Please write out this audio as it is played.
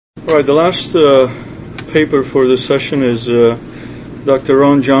All right, the last paper for this session is Dr.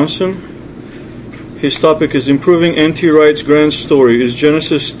 Ron Johnson. His topic is Improving N.T. Wright's Grand Story. Is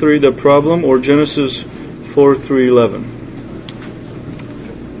Genesis 3 the problem or Genesis 4 through 11?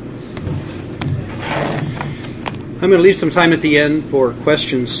 I'm going to leave some time at the end for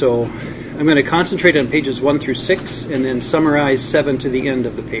questions, so I'm going to concentrate on pages 1 through 6 and then summarize 7 to the end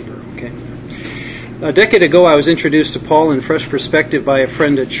of the paper. Okay. A decade ago, I was introduced to Paul in fresh perspective by a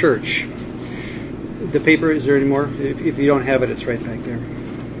friend at church. The paper, is there any more? If you don't have it, it's right back there.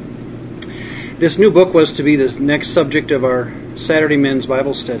 This new book was to be the next subject of our Saturday men's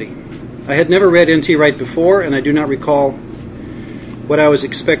Bible study. I had never read N.T. Wright before, and I do not recall what I was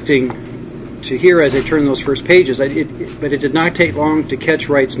expecting to hear as I turned those first pages. But it did not take long to catch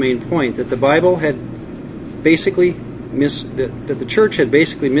Wright's main point, that the Bible had basically that the church had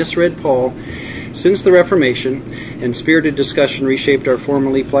basically misread Paul since the Reformation, and spirited discussion reshaped our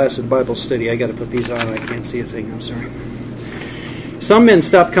formerly placid Bible study. I got to put these on. I can't see a thing. I'm sorry. Some men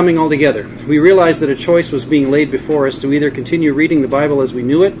stopped coming altogether. We realized that a choice was being laid before us to either continue reading the Bible as we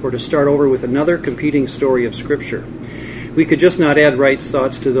knew it, or to start over with another competing story of Scripture. We could just not add Wright's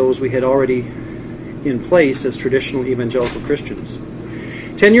thoughts to those we had already in place as traditional evangelical Christians.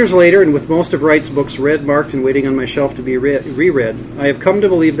 10 years later, and with most of Wright's books read, marked, and waiting on my shelf to be reread, I have come to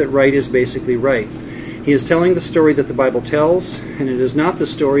believe that Wright is basically right. He is telling the story that the Bible tells, and it is not the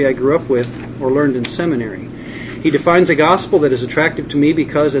story I grew up with or learned in seminary. He defines a gospel that is attractive to me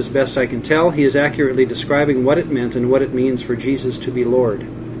because, as best I can tell, he is accurately describing what it meant and what it means for Jesus to be Lord.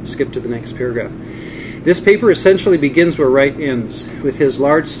 Skip to the next paragraph. This paper essentially begins where Wright ends, with his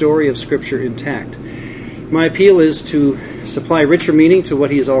large story of Scripture intact. My appeal is to supply richer meaning to what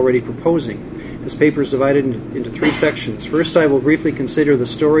he is already proposing. This paper is divided into 3 sections. First, I will briefly consider the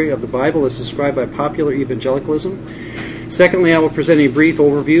story of the Bible as described by popular evangelicalism. Secondly, I will present a brief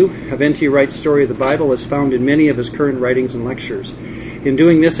overview of N.T. Wright's story of the Bible as found in many of his current writings and lectures. In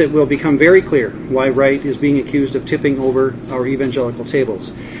doing this, it will become very clear why Wright is being accused of tipping over our evangelical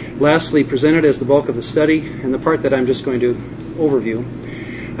tables. Lastly, presented as the bulk of the study, and the part that I'm just going to overview,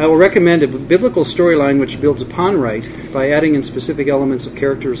 I will recommend a biblical storyline which builds upon Wright by adding in specific elements of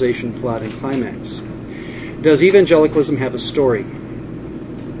characterization, plot, and climax. Does evangelicalism have a story?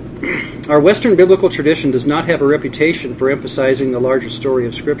 Our Western biblical tradition does not have a reputation for emphasizing the larger story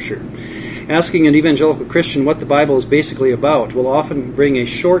of Scripture. Asking an evangelical Christian what the Bible is basically about will often bring a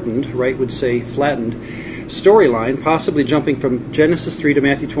shortened, Wright would say flattened, storyline, possibly jumping from Genesis 3 to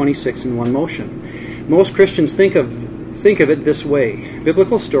Matthew 26 in one motion. Most Christians think of it this way.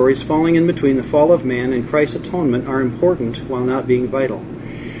 Biblical stories falling in between the fall of man and Christ's atonement are important while not being vital.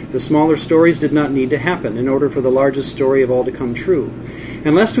 The smaller stories did not need to happen in order for the largest story of all to come true.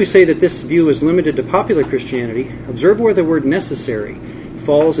 And lest we say that this view is limited to popular Christianity, observe where the word necessary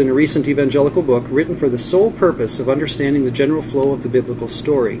falls in a recent evangelical book written for the sole purpose of understanding the general flow of the biblical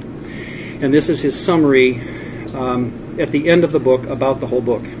story. And this is his summary at the end of the book about the whole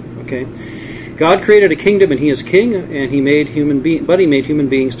book. Okay? God created a kingdom, and he is king, and he made human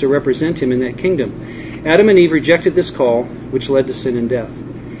beings to represent him in that kingdom. Adam and Eve rejected this call, which led to sin and death.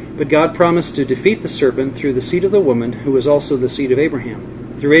 But God promised to defeat the serpent through the seed of the woman, who was also the seed of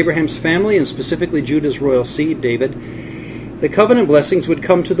Abraham. Through Abraham's family, and specifically Judah's royal seed, David, the covenant blessings would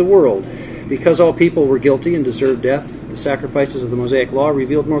come to the world. Because all people were guilty and deserved death, the sacrifices of the Mosaic law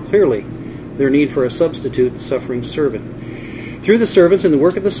revealed more clearly their need for a substitute, the suffering servant. Through the servant and the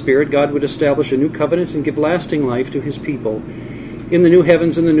work of the Spirit, God would establish a new covenant and give lasting life to his people in the new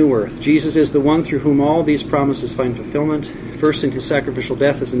heavens and the new earth. Jesus is the one through whom all these promises find fulfillment, first in his sacrificial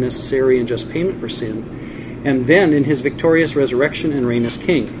death as a necessary and just payment for sin, and then in his victorious resurrection and reign as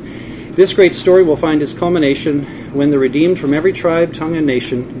king. This great story will find its culmination when the redeemed from every tribe, tongue, and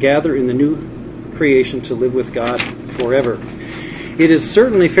nation gather in the new creation to live with God forever. It is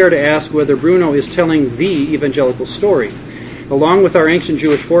certainly fair to ask whether Bruno is telling the evangelical story. Along with our ancient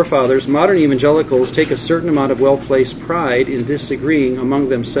Jewish forefathers, modern evangelicals take a certain amount of well-placed pride in disagreeing among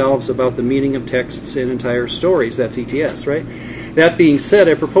themselves about the meaning of texts and entire stories. That's ETS, right? That being said,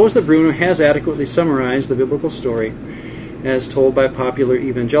 I propose that Bruno has adequately summarized the biblical story as told by popular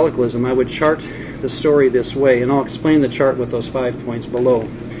evangelicalism. I would chart the story this way, and I'll explain the chart with those 5 points below.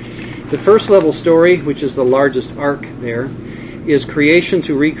 The first level story, which is the largest arc there, is creation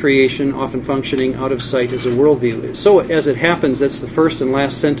to recreation, often functioning out of sight as a worldview. So, as it happens, that's the first and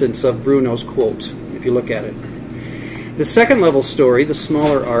last sentence of Bruno's quote, if you look at it. The second level story, the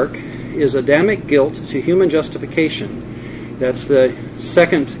smaller arc, is Adamic guilt to human justification. That's the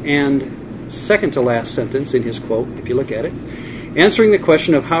second to last sentence in his quote, if you look at it, answering the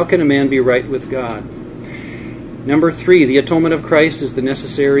question of how can a man be right with God. Number 3, the atonement of Christ is the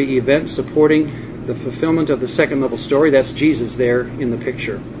necessary event supporting the fulfillment of the second level story. That's Jesus there in the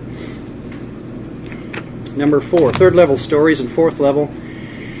picture. Number 4, third level stories and fourth level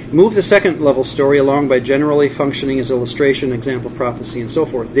move the second level story along by generally functioning as illustration, example, prophecy, and so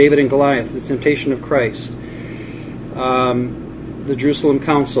forth. David and Goliath, the temptation of Christ, the Jerusalem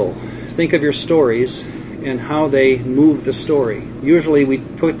Council. Think of your stories and how they move the story. Usually we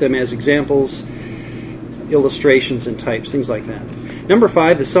put them as examples, illustrations, and types, things like that. Number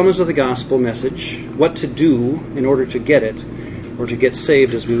 5, the summons of the gospel message, what to do in order to get it, or to get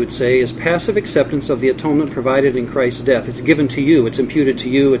saved, as we would say, is passive acceptance of the atonement provided in Christ's death. It's given to you, it's imputed to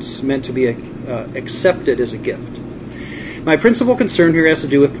you, it's meant to be accepted as a gift. My principal concern here has to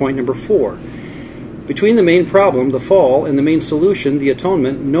do with point number 4. Between the main problem, the fall, and the main solution, the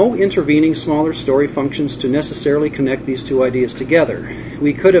atonement, no intervening smaller story functions to necessarily connect these two ideas together.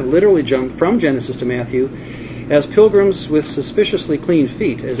 We could have literally jumped from Genesis to Matthew as pilgrims with suspiciously clean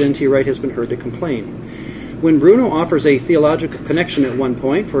feet, as N.T. Wright has been heard to complain. When Bruno offers a theological connection at one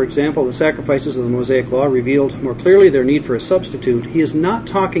point, for example, the sacrifices of the Mosaic Law revealed more clearly their need for a substitute, he is not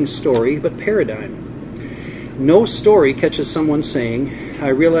talking story, but paradigm. No story catches someone saying, I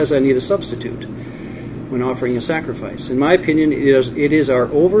realize I need a substitute, when offering a sacrifice. In my opinion, it is our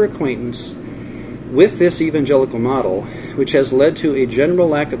over-acquaintance with this evangelical model which has led to a general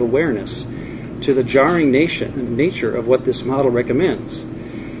lack of awareness to the jarring nature of what this model recommends.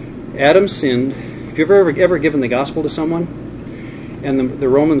 Adam sinned. If you've ever given the gospel to someone, and the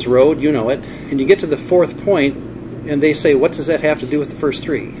Romans road, you know it, and you get to the fourth point, and they say, what does that have to do with the first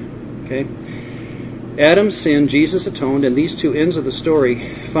three? Okay? Adam sinned, Jesus atoned, and these two ends of the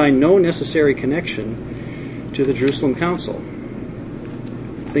story find no necessary connection to the Jerusalem Council.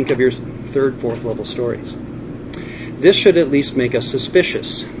 Think of your third, fourth level stories. This should at least make us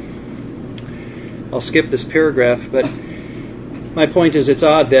suspicious. I'll skip this paragraph, but my point is it's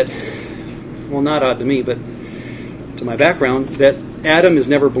odd that, well, not odd to me, but to my background, that Adam is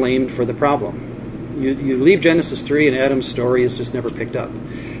never blamed for the problem. You leave Genesis 3 and Adam's story is just never picked up,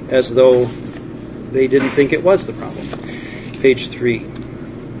 as though they didn't think it was the problem. Page 3.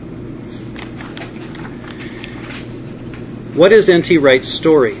 What is N.T. Wright's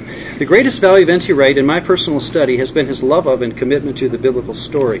story? The greatest value of N.T. Wright in my personal study has been his love of and commitment to the biblical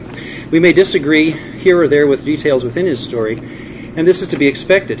story. We may disagree here or there with details within his story, and this is to be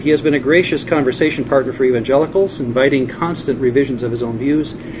expected. He has been a gracious conversation partner for evangelicals, inviting constant revisions of his own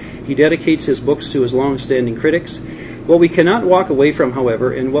views. He dedicates his books to his long-standing critics. What we cannot walk away from,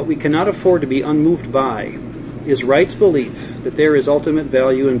 however, and what we cannot afford to be unmoved by, is Wright's belief that there is ultimate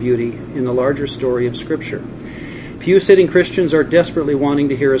value and beauty in the larger story of Scripture. Pew-sitting Christians are desperately wanting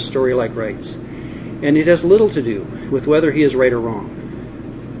to hear a story like Wright's, and it has little to do with whether he is right or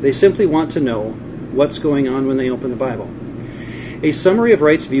wrong. They simply want to know what's going on when they open the Bible. A summary of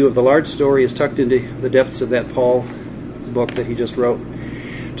Wright's view of the large story is tucked into the depths of that Paul book that he just wrote.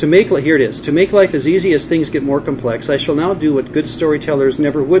 Here it is. To make life as easy as things get more complex, I shall now do what good storytellers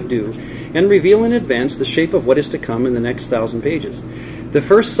never would do, and reveal in advance the shape of what is to come in the next 1,000 pages. The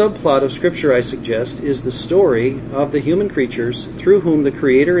first subplot of Scripture, I suggest, is the story of the human creatures through whom the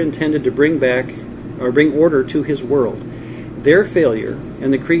Creator intended to bring order to His world. Their failure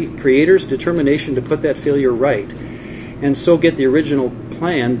and the Creator's determination to put that failure right, and so get the original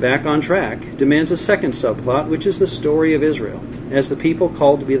plan back on track, demands a second subplot, which is the story of Israel, as the people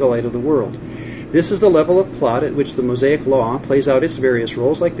called to be the light of the world. This is the level of plot at which the Mosaic Law plays out its various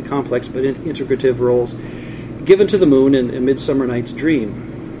roles, like the complex but integrative roles given to the moon in A Midsummer Night's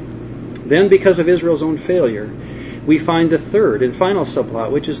Dream. Then, because of Israel's own failure, we find the third and final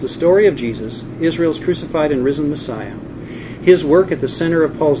subplot, which is the story of Jesus, Israel's crucified and risen Messiah. His work at the center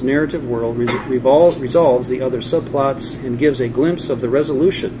of Paul's narrative world resolves the other subplots and gives a glimpse of the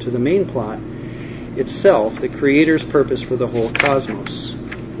resolution to the main plot itself, the Creator's purpose for the whole cosmos.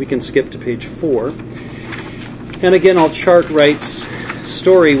 We can skip to page 4. And again, I'll chart Wright's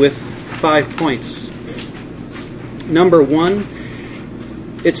story with 5 points. Number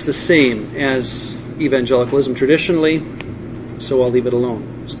 1, it's the same as evangelicalism traditionally, so I'll leave it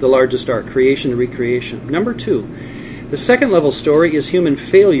alone. It's the largest arc, creation and recreation. Number 2, the second level story is human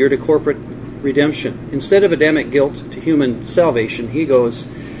failure to corporate redemption. Instead of Adamic guilt to human salvation, he goes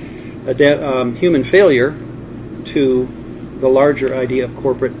human failure to the larger idea of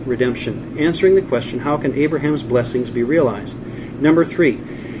corporate redemption, answering the question, how can Abraham's blessings be realized? Number 3,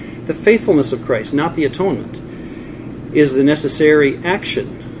 the faithfulness of Christ, not the atonement, is the necessary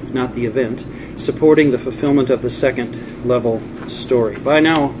action, not the event, supporting the fulfillment of the second level story. By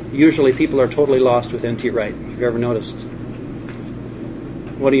now, usually people are totally lost with N.T. Wright, if you've ever noticed.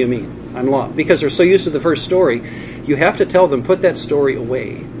 What do you mean? I'm lost. Because they're so used to the first story, you have to tell them, put that story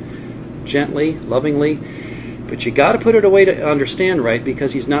away. Gently, lovingly. But you got to put it away to understand Wright,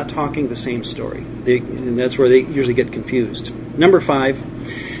 because he's not talking the same story. And that's where they usually get confused. Number 5,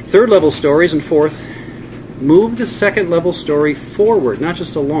 third level stories. And fourth, move the second level story forward, not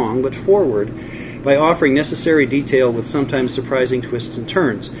just along, but forward, by offering necessary detail with sometimes surprising twists and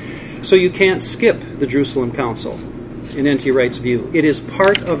turns. So you can't skip the Jerusalem Council, in N.T. Wright's view. It is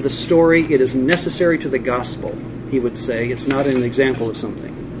part of the story. It is necessary to the gospel, he would say. It's not an example of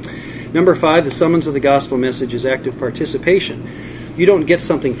something. Number 5, the summons of the gospel message is active participation. You don't get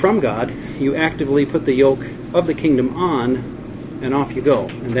something from God. You actively put the yoke of the kingdom on, and off you go.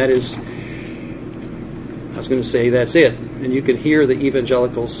 And that is, I was going to say, that's it. And you can hear the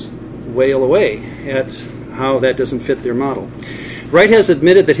evangelicals wail away at how that doesn't fit their model. Wright has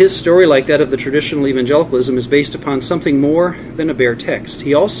admitted that his story, like that of the traditional evangelicalism, is based upon something more than a bare text.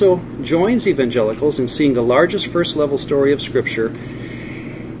 He also joins evangelicals in seeing the largest first-level story of Scripture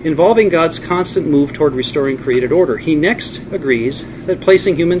involving God's constant move toward restoring created order. He next agrees that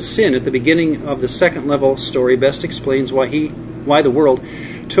placing human sin at the beginning of the second-level story best explains why the world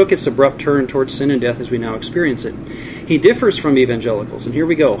took its abrupt turn towards sin and death as we now experience it. He differs from evangelicals, and here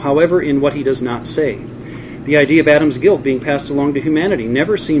we go, however, in what he does not say. The idea of Adam's guilt being passed along to humanity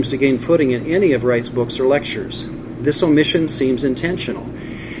never seems to gain footing in any of Wright's books or lectures. This omission seems intentional.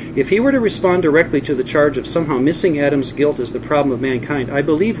 If he were to respond directly to the charge of somehow missing Adam's guilt as the problem of mankind, I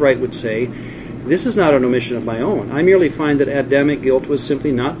believe Wright would say, this is not an omission of my own. I merely find that Adamic guilt was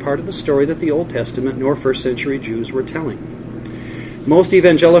simply not part of the story that the Old Testament nor first century Jews were telling. Most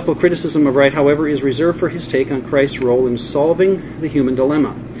evangelical criticism of Wright, however, is reserved for his take on Christ's role in solving the human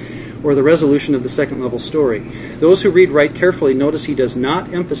dilemma, or the resolution of the second-level story. Those who read Wright carefully notice he does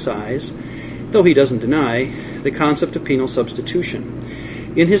not emphasize, though he doesn't deny, the concept of penal substitution.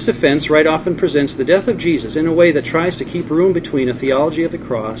 In his defense, Wright often presents the death of Jesus in a way that tries to keep room between a theology of the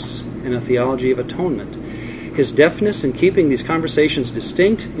cross and a theology of atonement. His deftness in keeping these conversations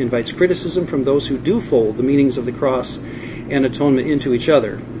distinct invites criticism from those who do fold the meanings of the cross and atonement into each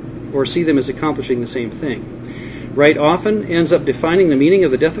other, or see them as accomplishing the same thing. Wright often ends up defining the meaning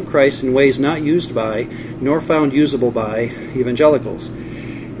of the death of Christ in ways not used by, nor found usable by, evangelicals.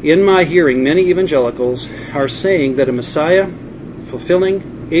 In my hearing, many evangelicals are saying that a Messiah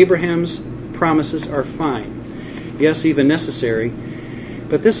fulfilling Abraham's promises are fine, yes, even necessary,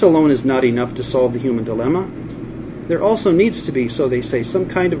 but this alone is not enough to solve the human dilemma. There also needs to be, so they say, some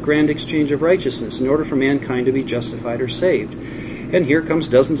kind of grand exchange of righteousness in order for mankind to be justified or saved. And here comes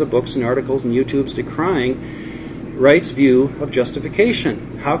dozens of books and articles and YouTubes decrying Wright's view of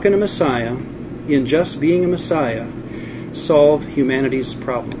justification. How can a Messiah, in just being a Messiah, solve humanity's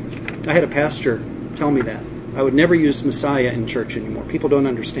problem? I had a pastor tell me that. I would never use Messiah in church anymore. People don't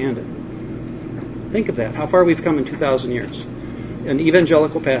understand it. Think of that, how far we've come in 2,000 years. An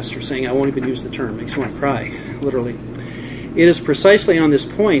evangelical pastor saying, I won't even use the term, makes me want to cry, literally. It is precisely on this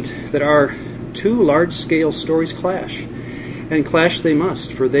point that our two large-scale stories clash. And clash they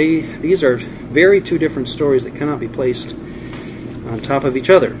must, for these are very two different stories that cannot be placed on top of each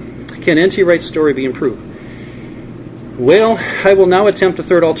other. Can N.T. Wright's story be improved? Well, I will now attempt a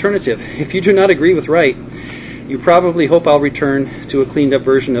third alternative. If you do not agree with Wright, you probably hope I'll return to a cleaned-up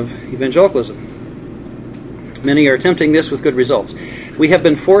version of evangelicalism. Many are attempting this with good results. We have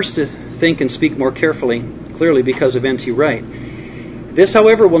been forced to think and speak more carefully, clearly because of N.T. Wright. This,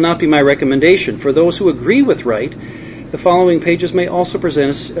 however, will not be my recommendation. For those who agree with Wright, the following pages may also present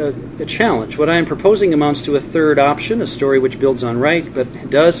us a challenge. What I am proposing amounts to a third option, a story which builds on Wright, but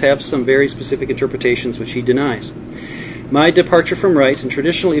does have some very specific interpretations which he denies. My departure from Wright and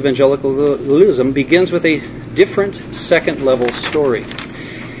traditional evangelicalism begins with a different second-level story.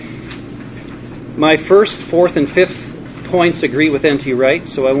 My first, fourth, and fifth points agree with N.T. Wright,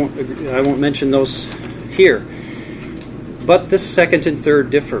 so I won't mention those here. But the second and third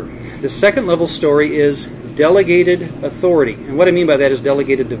differ. The second-level story is delegated authority, and what I mean by that is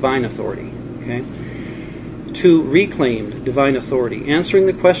delegated divine authority. Okay, to reclaimed divine authority, answering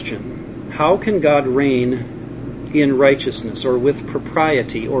the question: how can God reign in righteousness, or with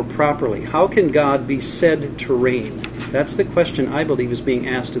propriety, or properly? How can God be said to reign? That's the question I believe is being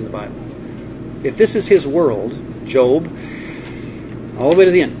asked in the Bible. If this is his world, Job, all the way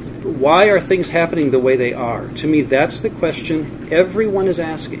to the end, why are things happening the way they are? To me, that's the question everyone is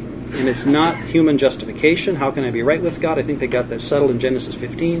asking. And it's not human justification. How can I be right with God? I think they got that settled in Genesis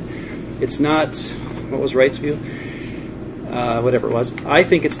 15. It's not, what was Wright's view? Whatever it was. I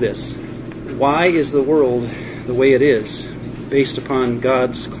think it's this. Why is the world the way it is? based upon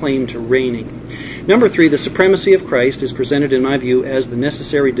God's claim to reigning. Number 3, the supremacy of Christ is presented, in my view, as the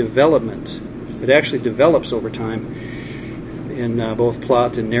necessary development. It actually develops over time in both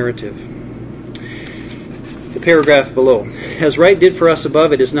plot and narrative. The paragraph below. As Wright did for us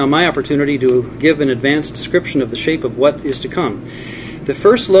above, it is now my opportunity to give an advanced description of the shape of what is to come. The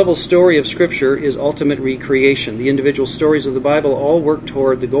first level story of Scripture is ultimate recreation. The individual stories of the Bible all work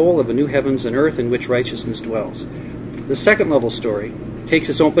toward the goal of a new heavens and earth in which righteousness dwells. The second level story takes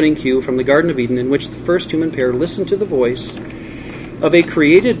its opening cue from the Garden of Eden, in which the first human pair listened to the voice of a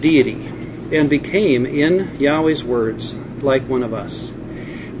created deity and became, in Yahweh's words, like one of us.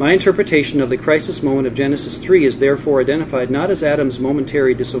 My interpretation of the crisis moment of Genesis 3 is therefore identified not as Adam's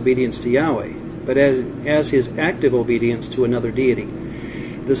momentary disobedience to Yahweh, but as his active obedience to another deity.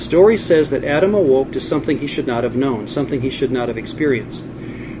 The story says that Adam awoke to something he should not have known, something he should not have experienced.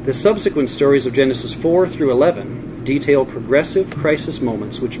 The subsequent stories of Genesis 4 through 11 detail progressive crisis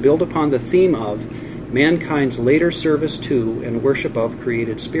moments which build upon the theme of mankind's later service to and worship of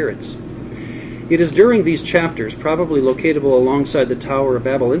created spirits. It is during these chapters, probably locatable alongside the Tower of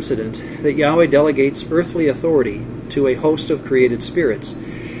Babel incident, that Yahweh delegates earthly authority to a host of created spirits.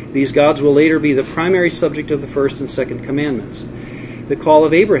 These gods will later be the primary subject of the first and second commandments. The call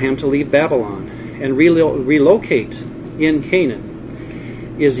of Abraham to leave Babylon and relocate in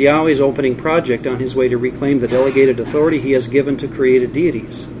Canaan is Yahweh's opening project on his way to reclaim the delegated authority he has given to created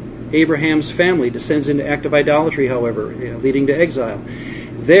deities. Abraham's family descends into active idolatry, however, leading to exile.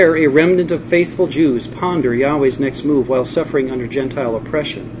 There, a remnant of faithful Jews ponder Yahweh's next move while suffering under Gentile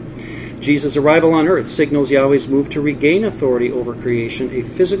oppression. Jesus' arrival on earth signals Yahweh's move to regain authority over creation, a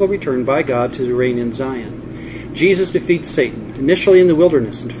physical return by God to reign in Zion. Jesus defeats Satan, initially in the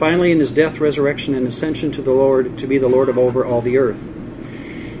wilderness, and finally in his death, resurrection, and ascension to the Lord, to be the Lord of over all the earth.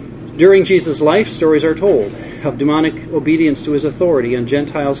 During Jesus' life, stories are told of demonic obedience to his authority and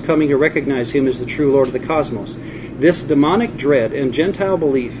Gentiles coming to recognize him as the true Lord of the cosmos. This demonic dread and Gentile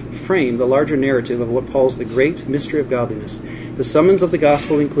belief frame the larger narrative of what Paul's the great mystery of godliness. The summons of the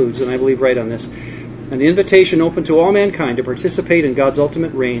gospel includes, and I believe right on this, an invitation open to all mankind to participate in God's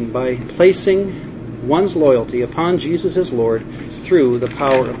ultimate reign by placing one's loyalty upon Jesus as Lord through the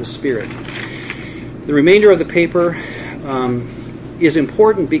power of the Spirit. The remainder of the paper is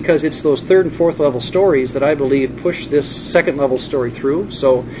important because it's those third and fourth level stories that I believe push this second level story through.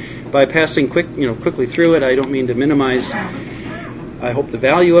 So by passing quickly through it, I don't mean to minimize, I hope, the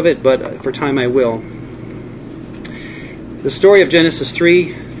value of it, but for time I will. The story of Genesis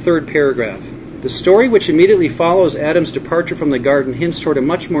 3, third paragraph. The story which immediately follows Adam's departure from the garden hints toward a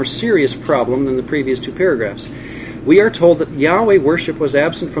much more serious problem than the previous two paragraphs. We are told that Yahweh worship was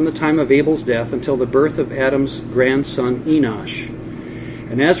absent from the time of Abel's death until the birth of Adam's grandson Enosh.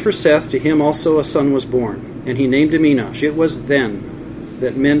 And as for Seth, to him also a son was born, and he named him Enosh. It was then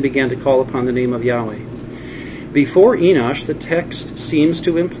that men began to call upon the name of Yahweh. Before Enosh, the text seems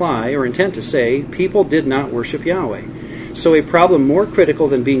to imply, or intend to say, people did not worship Yahweh. So a problem more critical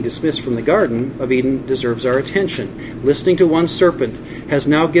than being dismissed from the Garden of Eden deserves our attention. Listening to one serpent has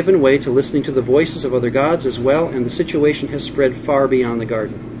now given way to listening to the voices of other gods as well, and the situation has spread far beyond the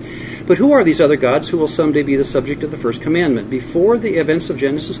garden. But who are these other gods who will someday be the subject of the first commandment? Before the events of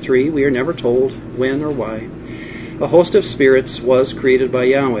Genesis 3, we are never told when or why. A host of spirits was created by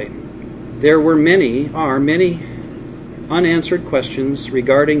Yahweh. There are many unanswered questions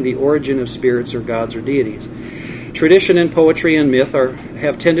regarding the origin of spirits or gods or deities. Tradition and poetry and myth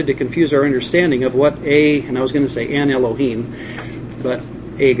have tended to confuse our understanding of what an Elohim, but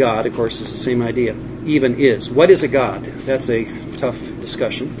a God, of course, is the same idea, even is. What is a God? That's a tough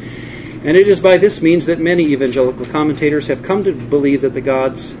discussion. And it is by this means that many evangelical commentators have come to believe that the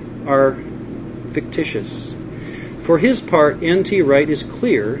gods are fictitious. For his part, N.T. Wright is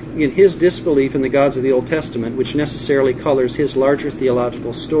clear in his disbelief in the gods of the Old Testament, which necessarily colors his larger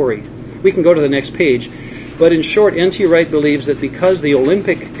theological story. We can go to the next page, but in short, N.T. Wright believes that because the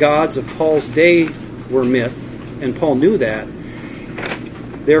Olympic gods of Paul's day were myth, and Paul knew that,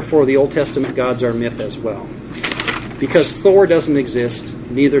 therefore the Old Testament gods are myth as well. Because Thor doesn't exist,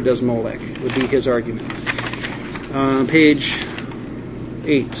 neither does Molech, would be his argument. Page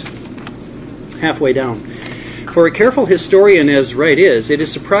 8, halfway down. For a careful historian, as Wright is, it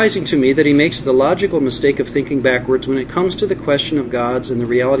is surprising to me that he makes the logical mistake of thinking backwards when it comes to the question of gods and the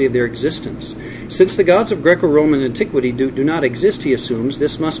reality of their existence. Since the gods of Greco-Roman antiquity do not exist, he assumes,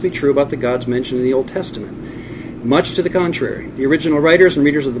 this must be true about the gods mentioned in the Old Testament. Much to the contrary. The original writers and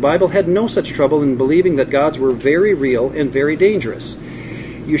readers of the Bible had no such trouble in believing that gods were very real and very dangerous.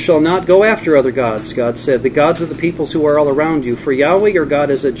 You shall not go after other gods, God said, the gods of the peoples who are all around you, for Yahweh your God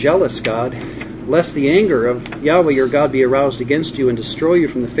is a jealous God, lest the anger of Yahweh your God be aroused against you and destroy you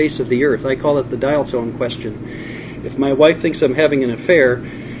from the face of the earth. I call it the dial tone question. If my wife thinks I'm having an affair,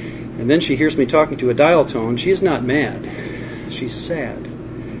 and then she hears me talking to a dial tone, she's not mad. She's sad.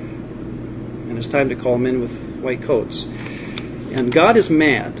 And it's time to call men with white coats. And God is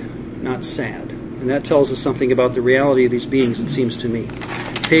mad, not sad. And that tells us something about the reality of these beings, it seems to me.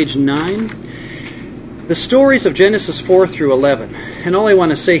 Page 9. The stories of Genesis 4 through 11. And all I want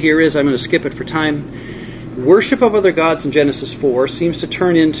to say here is, I'm going to skip it for time. Worship of other gods in Genesis 4 seems to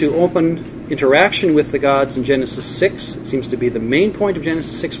turn into open interaction with the gods in Genesis 6. It seems to be the main point of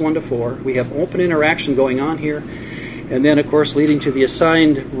Genesis 6, 1 to 4. We have open interaction going on here. And then, of course, leading to the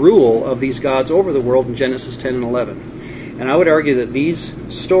assigned rule of these gods over the world in Genesis 10 and 11. And I would argue that these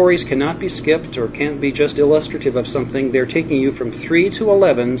stories cannot be skipped or can't be just illustrative of something. They're taking you from 3 to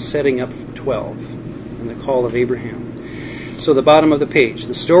 11, setting up 12 and the call of Abraham. So the bottom of the page,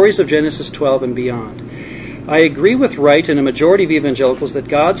 the stories of Genesis 12 and beyond. I agree with Wright and a majority of evangelicals that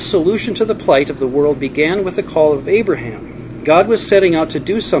God's solution to the plight of the world began with the call of Abraham. God was setting out to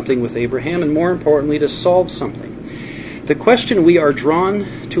do something with Abraham and, more importantly, to solve something. The question we are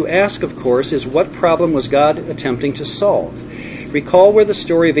drawn to ask, of course, is what problem was God attempting to solve? Recall where the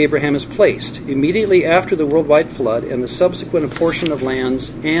story of Abraham is placed, immediately after the worldwide flood and the subsequent apportion of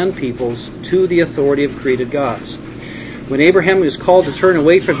lands and peoples to the authority of created gods. When Abraham is called to turn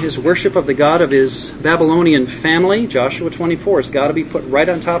away from his worship of the God of his Babylonian family, Joshua 24 has got to be put right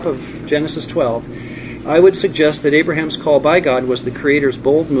on top of Genesis 12. I would suggest that Abraham's call by God was the Creator's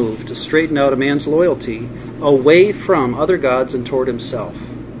bold move to straighten out a man's loyalty away from other gods and toward himself.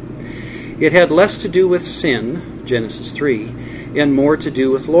 It had less to do with sin, Genesis 3, and more to do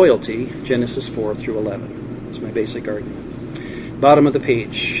with loyalty, Genesis 4 through 11. That's my basic argument. Bottom of the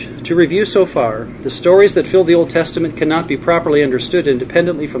page. To review so far, the stories that fill the Old Testament cannot be properly understood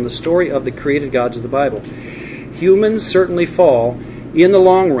independently from the story of the created gods of the Bible. Humans certainly fail in the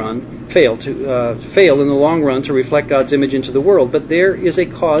long run to reflect God's image into the world, but there is a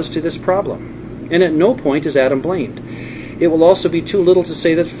cause to this problem, and at no point is Adam blamed. It will also be too little to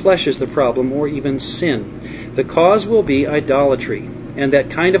say that flesh is the problem or even sin. The cause will be idolatry, and that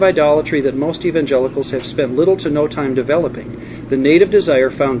kind of idolatry that most evangelicals have spent little to no time developing, the native desire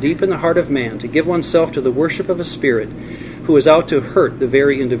found deep in the heart of man to give oneself to the worship of a spirit who is out to hurt the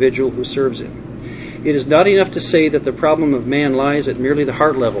very individual who serves him. It is not enough to say that the problem of man lies at merely the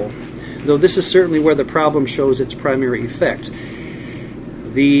heart level, though this is certainly where the problem shows its primary effect.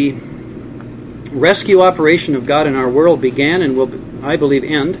 The rescue operation of God in our world began and will, I believe,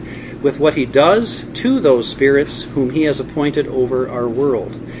 end with what he does to those spirits whom he has appointed over our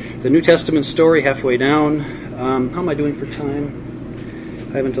world. The New Testament story, halfway down. How am I doing for time?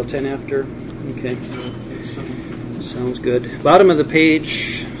 I have until 10 after. Okay. Sounds good. Bottom of the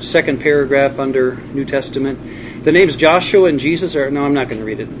page, second paragraph under New Testament. The names Joshua and Jesus are... No, I'm not going to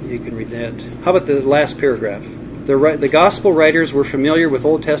read it. You can read that. How about the last paragraph? The Gospel writers were familiar with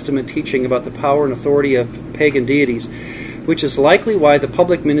Old Testament teaching about the power and authority of pagan deities, which is likely why the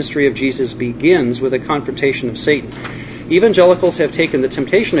public ministry of Jesus begins with a confrontation of Satan. Evangelicals have taken the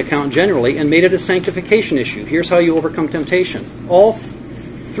temptation account generally and made it a sanctification issue. Here's how you overcome temptation. All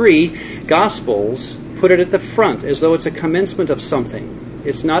three Gospels put it at the front as though it's a commencement of something.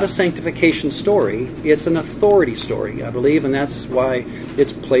 It's not a sanctification story, it's an authority story, I believe, and that's why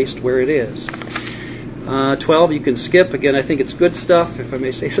it's placed where it is. 12 you can skip. Again, I think it's good stuff, if I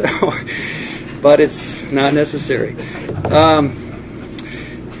may say so, but it's not necessary.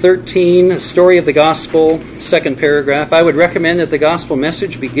 13, story of the gospel, second paragraph. I would recommend that the gospel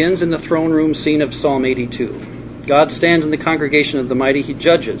message begins in the throne room scene of Psalm 82. God stands in the congregation of the mighty. He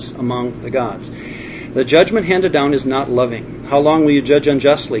judges among the gods. The judgment handed down is not loving. How long will you judge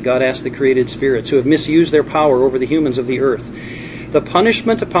unjustly? God asked the created spirits who have misused their power over the humans of the earth. The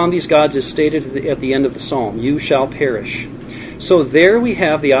punishment upon these gods is stated at the end of the psalm. You shall perish. So there we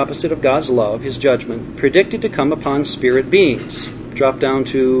have the opposite of God's love, his judgment, predicted to come upon spirit beings. Drop down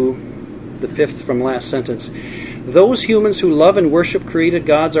to the fifth from last sentence. Those humans who love and worship created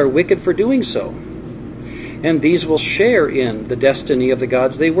gods are wicked for doing so, and these will share in the destiny of the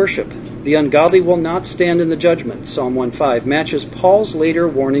gods they worship. The ungodly will not stand in the judgment. Psalm 1:5 matches Paul's later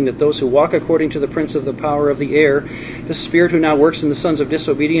warning that those who walk according to the prince of the power of the air, the spirit who now works in the sons of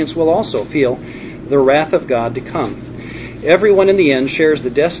disobedience, will also feel the wrath of God to come. Everyone in the end shares the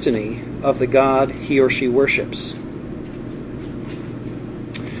destiny of the God he or she worships.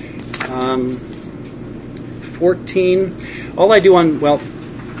 14. All I do on,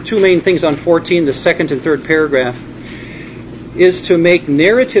 two main things on 14, the second and third paragraph, is to make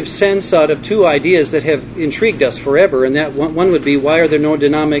narrative sense out of two ideas that have intrigued us forever, and that one would be, why are there no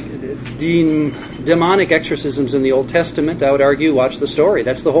demonic exorcisms in the Old Testament, I would argue, watch the story.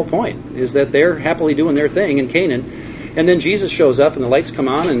 That's the whole point, is that they're happily doing their thing in Canaan, and then Jesus shows up and the lights come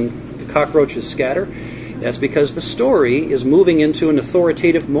on and the cockroaches scatter. That's because the story is moving into an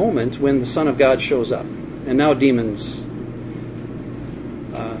authoritative moment when the Son of God shows up. And now demons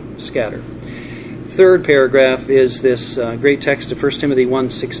scatter. Third paragraph is this great text of 1 Timothy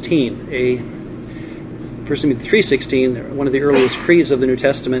 1:16, 1 Timothy 3:16, one of the earliest creeds of the New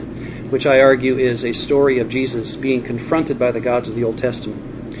Testament, which I argue is a story of Jesus being confronted by the gods of the Old Testament.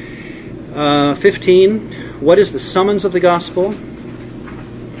 15, what is the summons of the gospel?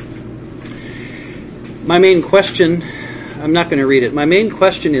 My main question, I'm not going to read it. My main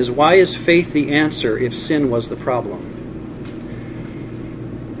question is, why is faith the answer if sin was the problem?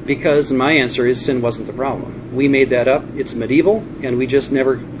 Because my answer is sin wasn't the problem. We made that up. It's medieval, and we just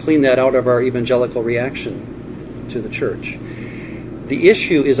never cleaned that out of our evangelical reaction to the church. The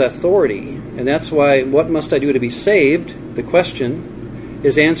issue is authority, and that's why, what must I do to be saved? The question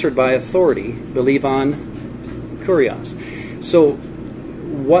is answered by authority. Believe on kurios. So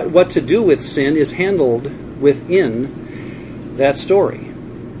what to do with sin is handled within that story.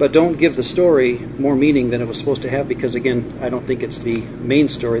 But don't give the story more meaning than it was supposed to have, because, again, I don't think it's the main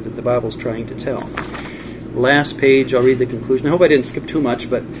story that the Bible's trying to tell. Last page, I'll read the conclusion. I hope I didn't skip too much,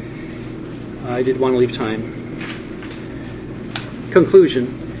 but I did want to leave time.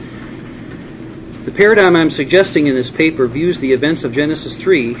 Conclusion. The paradigm I'm suggesting in this paper views the events of Genesis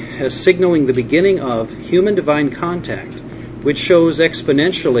 3 as signaling the beginning of human-divine contact, which grows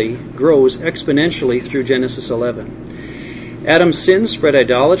exponentially through Genesis 11. Adam's sin spread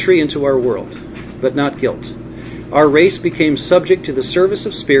idolatry into our world, but not guilt. Our race became subject to the service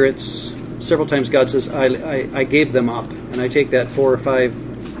of spirits. Several times God says, I gave them up. And I take that 4 or 5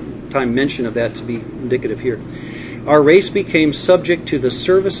 time mention of that to be indicative here. Our race became subject to the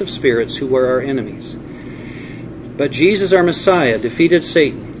service of spirits who were our enemies. But Jesus, our Messiah, defeated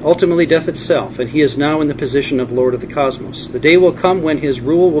Satan, ultimately death itself, and he is now in the position of Lord of the cosmos. The day will come when his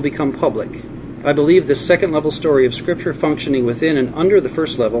rule will become public. I believe this second-level story of Scripture functioning within and under the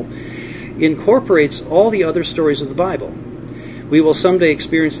first level incorporates all the other stories of the Bible. We will someday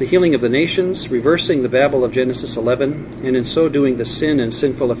experience the healing of the nations, reversing the babble of Genesis 11, and in so doing the sin and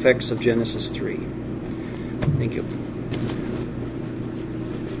sinful effects of Genesis 3. Thank you.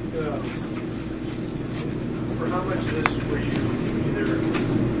 For how much of this were you either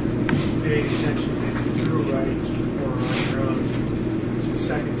paying attention through Wright or on your own to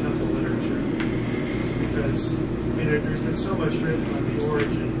Second Temple literature? Because there's been so much written on the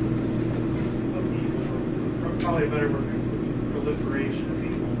origin of evil, or probably a better word, proliferation of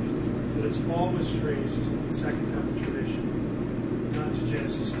evil, that it's always traced in Second Temple tradition, not to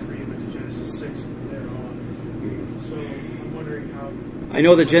Genesis 3, but to Genesis 6 and thereon. So I'm wondering how. I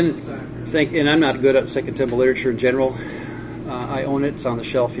know that and I'm not good at Second Temple literature in general. I own it; it's on the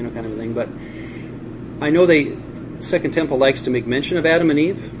shelf, kind of a thing. But I know Second Temple likes to make mention of Adam and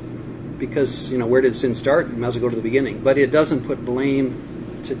Eve, because where did sin start? You might as well go to the beginning. But it doesn't put blame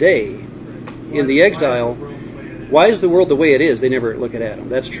today in the exile. Why is the world the way it is? They never look at Adam.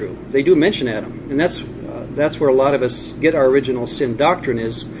 That's true. They do mention Adam, and that's where a lot of us get our original sin doctrine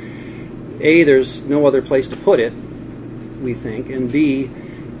is. A, there's no other place to put it, we think, and B,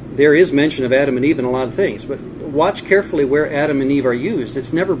 there is mention of Adam and Eve in a lot of things. But watch carefully where Adam and Eve are used.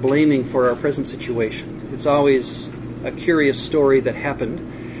 It's never blaming for our present situation. It's always a curious story that happened.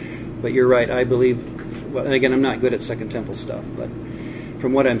 But you're right, I believe, well, and again, I'm not good at Second Temple stuff, but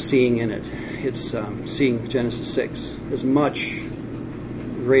from what I'm seeing in it, it's seeing Genesis 6 as much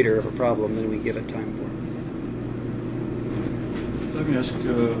greater of a problem than we give it time for. Let me ask,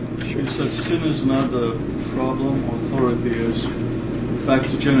 you said sin is not the problem, authority is. Back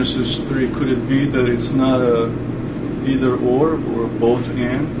to Genesis 3, could it be that it's not a either or both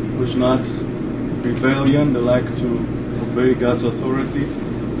and? It was not rebellion, the lack to obey God's authority?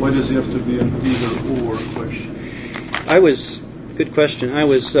 Why does it have to be an either-or question? Good question.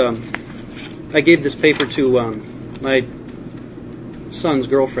 I gave this paper to my son's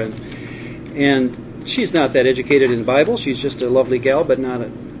girlfriend, and she's not that educated in the Bible. She's just a lovely gal, but not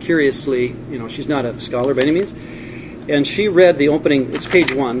curiously, she's not a scholar by any means. And she read the opening, it's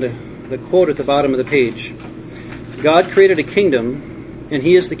page 1, the quote at the bottom of the page. God created a kingdom, and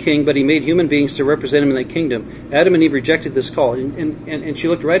he is the king, but he made human beings to represent him in that kingdom. Adam and Eve rejected this call. And she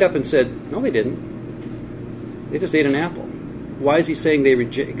looked right up and said, no, they didn't. They just ate an apple. Why is he saying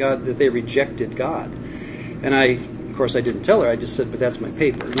that they rejected God? And of course, I didn't tell her. I just said, but that's my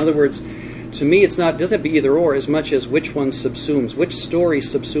paper. In other words, to me, it doesn't have to be either or as much as which one subsumes, which story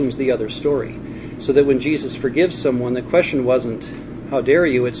subsumes the other story. So that when Jesus forgives someone, the question wasn't How dare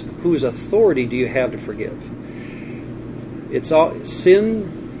you? It's whose authority do you have to forgive? It's all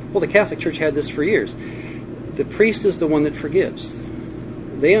sin. Well, the Catholic Church had this for years. The priest is the one that forgives.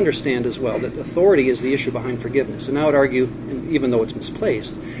 They understand as well that authority is the issue behind forgiveness. And I would argue, even though it's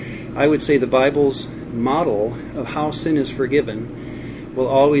misplaced, I would say the Bible's model of how sin is forgiven will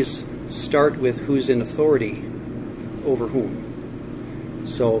always start with who's in authority over whom.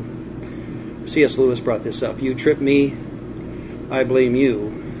 So C.S. Lewis brought this up. You trip me, I blame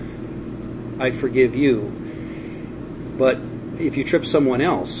you, I forgive you. But if you trip someone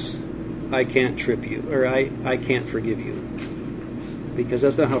else, I can't trip you, or I can't forgive you. Because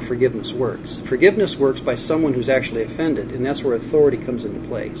that's not how forgiveness works. Forgiveness works by someone who's actually offended, and that's where authority comes into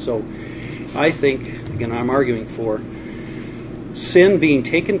play. So I think, again, I'm arguing for sin being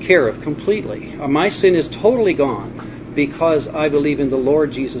taken care of completely. My sin is totally gone because I believe in the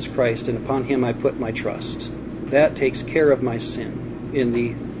Lord Jesus Christ, and upon Him I put my trust. That takes care of my sin in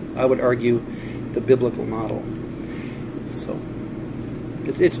the, I would argue, the biblical model. So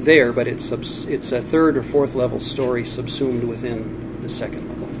it's there, but it's a third or fourth level story subsumed within the second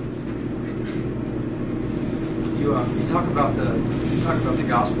level. You talk about the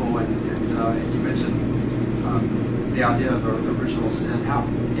gospel, and you mentioned the idea of original sin. How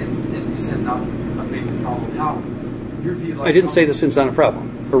and sin not a big problem? How your view? Like, I didn't say the sin's not a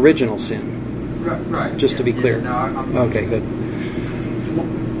problem. Original sin. Right. Just to be clear. Yeah, no, I'm okay. Good.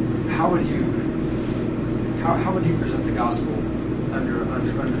 How would you present the gospel under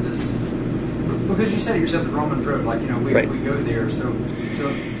this? Because you said it yourself, the Roman road, we go there. So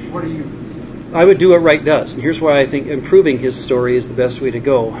what do you? I would do what Wright does, and here's why I think improving his story is the best way to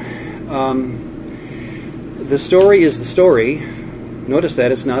go. The story is the story. Notice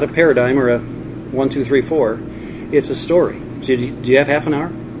that it's not a paradigm or a 1, 2, 3, 4. It's a story. Do you have half an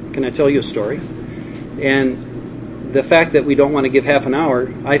hour? Can I tell you a story? And the fact that we don't want to give half an hour,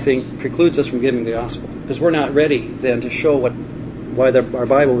 I think, precludes us from giving the gospel, because we're not ready then to show why our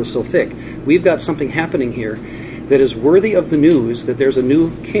Bible is so thick. We've got something happening here that is worthy of the news that there's a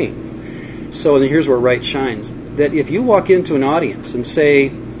new king. So and here's where Wright shines. That if you walk into an audience and say,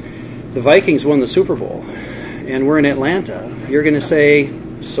 the Vikings won the Super Bowl, and we're in Atlanta, you're going to say,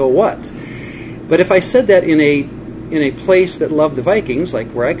 so what? But if I said that in a place that loved the Vikings,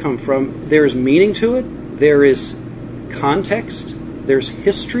 like where I come from, there's meaning to it, there is context, there's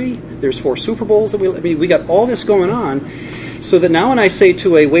history, there's 4 Super Bowls that we got all this going on. So that now when I say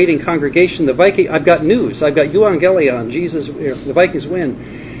to a waiting congregation, I've got news, I've got Evangelion, Jesus, the Vikings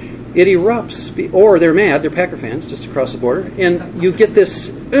win, it erupts, or they're mad, they're Packer fans just across the border, and you get this,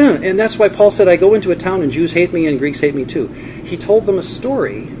 and that's why Paul said, I go into a town and Jews hate me and Greeks hate me too. He told them a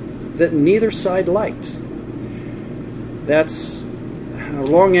story that neither side liked. That's a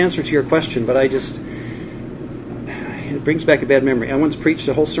long answer to your question, but it brings back a bad memory. I once preached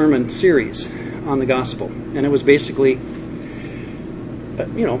a whole sermon series on the gospel, and it was basically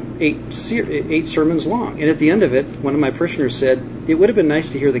 8 sermons long. And at the end of it, one of my parishioners said, it would have been nice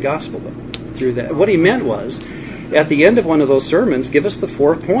to hear the gospel through that. What he meant was, at the end of one of those sermons, give us the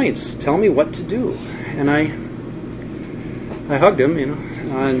 4 points. Tell me what to do. And I hugged him,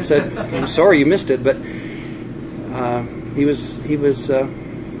 and said, I'm sorry you missed it, but he was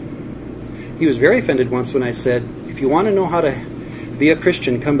very offended once when I said, if you want to know how to be a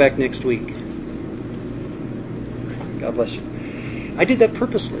Christian, come back next week. God bless you. I did that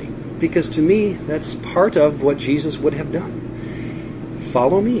purposely, because to me, that's part of what Jesus would have done.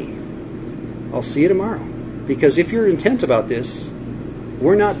 Follow me. I'll see you tomorrow. Because if you're intent about this,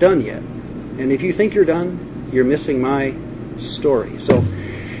 we're not done yet. And if you think you're done, you're missing my story. So,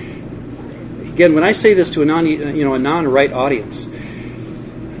 again, when I say this to a non-Wright audience,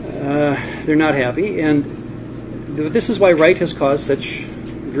 they're not happy. And this is why Wright has caused such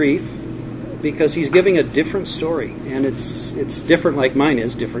grief, because he's giving a different story, and it's different, like mine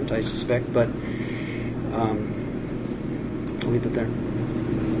is different, I suspect. But I'll leave it there.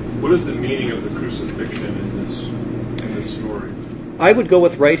 What is the meaning of the crucifixion in this story? I would go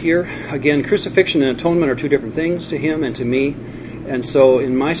with Wright here. Again, crucifixion and atonement are 2 different things to him and to me. And so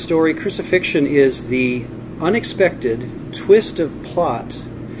in my story, crucifixion is the unexpected twist of plot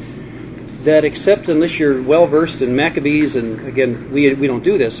that, except unless you're well-versed in Maccabees, and again, we don't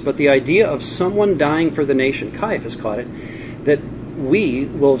do this, but the idea of someone dying for the nation, Caiaphas caught it, that we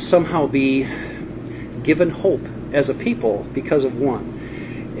will somehow be given hope as a people because of one.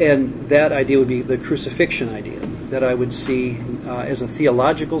 And that idea would be the crucifixion idea, that I would see as a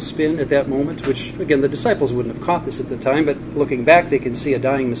theological spin at that moment, which, again, the disciples wouldn't have caught this at the time, but looking back, they can see a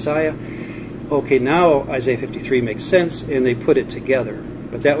dying Messiah. Okay, now Isaiah 53 makes sense, and they put it together.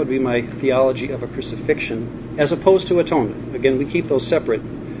 But that would be my theology of a crucifixion, as opposed to atonement. Again, we keep those separate,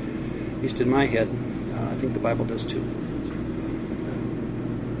 at least in my head. I think the Bible does too.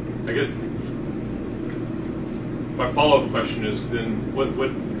 I guess my follow-up question is then, but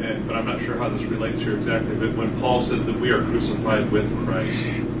I'm not sure how this relates here exactly, but when Paul says that we are crucified with Christ,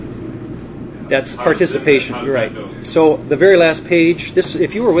 that's how participation. How does You're right. that go? So the very last page. This,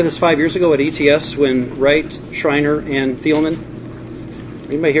 if you were with us 5 years ago at ETS when Wright, Schreiner, and Thielman,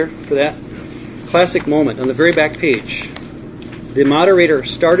 anybody here for that? Classic moment on the very back page. The moderator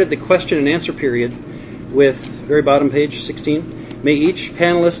started the question and answer period with very bottom page 16. May each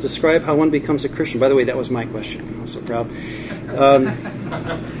panelist describe how one becomes a Christian. By the way, that was my question. I'm so proud.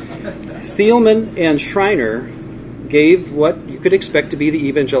 Thielman and Schreiner gave what you could expect to be the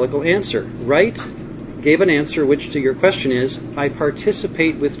evangelical answer. Wright gave an answer which to your question is, I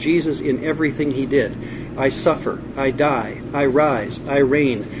participate with Jesus in everything he did. I suffer, I die, I rise, I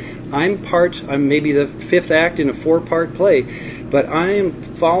reign. I'm maybe the fifth act in a 4-part play, but I am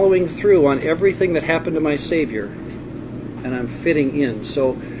following through on everything that happened to my Savior, and I'm fitting in.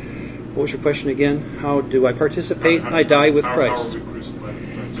 So, what was your question again? How do I participate? I die with Christ. How are we crucified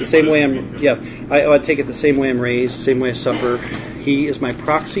with Christ? The same way I would take it the same way I'm raised, the same way I suffer. He is my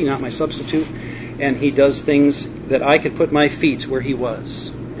proxy, not my substitute, and he does things that I could put my feet where he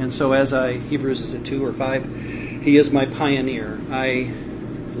was. And so Hebrews is it 2 or 5, he is my pioneer. I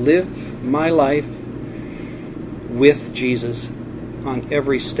live my life with Jesus on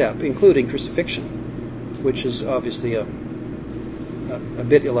every step, including crucifixion, which is obviously a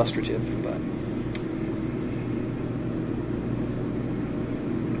bit illustrative, but I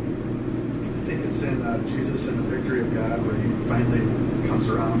think it's in Jesus and the Victory of God where he finally comes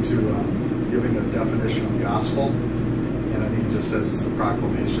around to giving a definition of gospel, and I think he just says it's the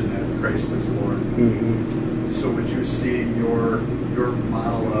proclamation that Christ is Lord. Mm-hmm. So would you see your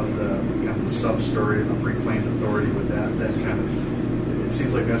model of the kind of sub-story of reclaimed authority with that kind of, it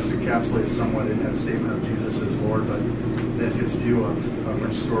seems like that's encapsulated somewhat in that statement of Jesus as Lord, but then his view of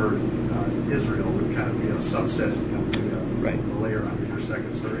restored Israel would kind of be a subset, right, a layer under your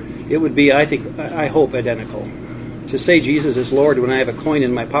second story? It would be, I hope, identical. To say Jesus is Lord when I have a coin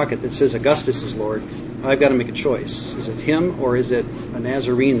in my pocket that says Augustus is Lord, I've got to make a choice. Is it him or is it a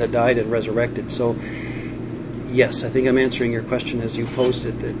Nazarene that died and resurrected? So, yes, I think I'm answering your question as you posed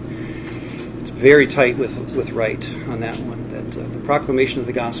it. It's very tight with Wright on that one, that the proclamation of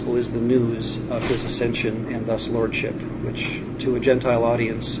the gospel is the news of his ascension and thus lordship, which to a Gentile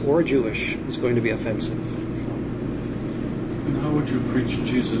audience or a Jewish is going to be offensive. And how would you preach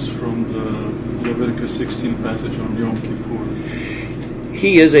Jesus from the Leviticus 16 passage on Yom Kippur?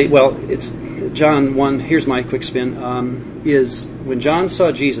 He is it's John 1, here's my quick spin, is when John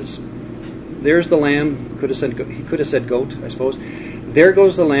saw Jesus, there's the lamb, he could have said goat, I suppose. There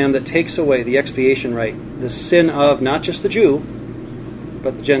goes the lamb that takes away the expiation rite, the sin of not just the Jew,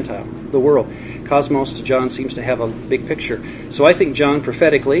 but the Gentile, the world. Cosmos to John seems to have a big picture. So I think John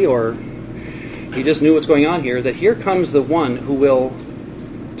prophetically, or he just knew what's going on here, that here comes the one who will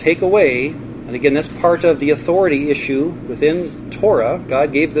take away, and again, that's part of the authority issue within Torah.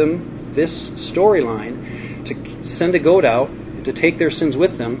 God gave them this storyline to send a goat out to take their sins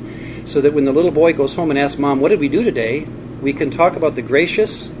with them, so that when the little boy goes home and asks Mom, what did we do today? We can talk about the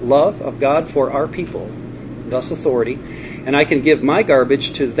gracious love of God for our people, thus authority, and I can give my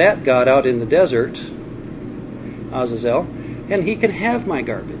garbage to that God out in the desert, Azazel, and he can have my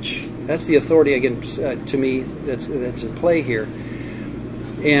garbage. That's the authority, again, to me, that's in play here.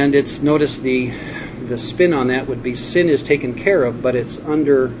 And it's, notice the spin on that would be sin is taken care of, but it's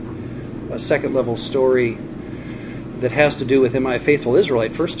under a second level story that has to do with, am I a faithful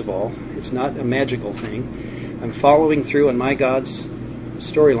Israelite, first of all? It's not a magical thing. I'm following through on my God's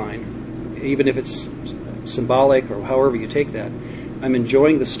storyline, even if it's symbolic or however you take that. I'm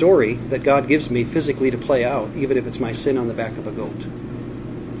enjoying the story that God gives me physically to play out, even if it's my sin on the back of a goat.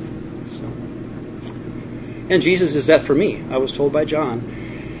 So, and Jesus is that for me. I was told by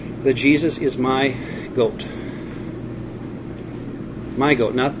John that Jesus is my goat. My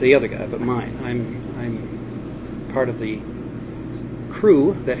goat, not the other guy, but mine. I'm part of the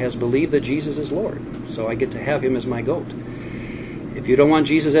crew that has believed that Jesus is Lord. So I get to have him as my goat. If you don't want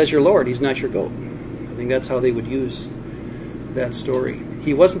Jesus as your Lord, he's not your goat. I think that's how they would use that story.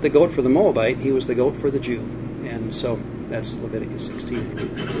 He wasn't the goat for the Moabite, he was the goat for the Jew. And so that's Leviticus 16.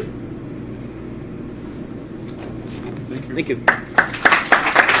 Thank you. Thank you.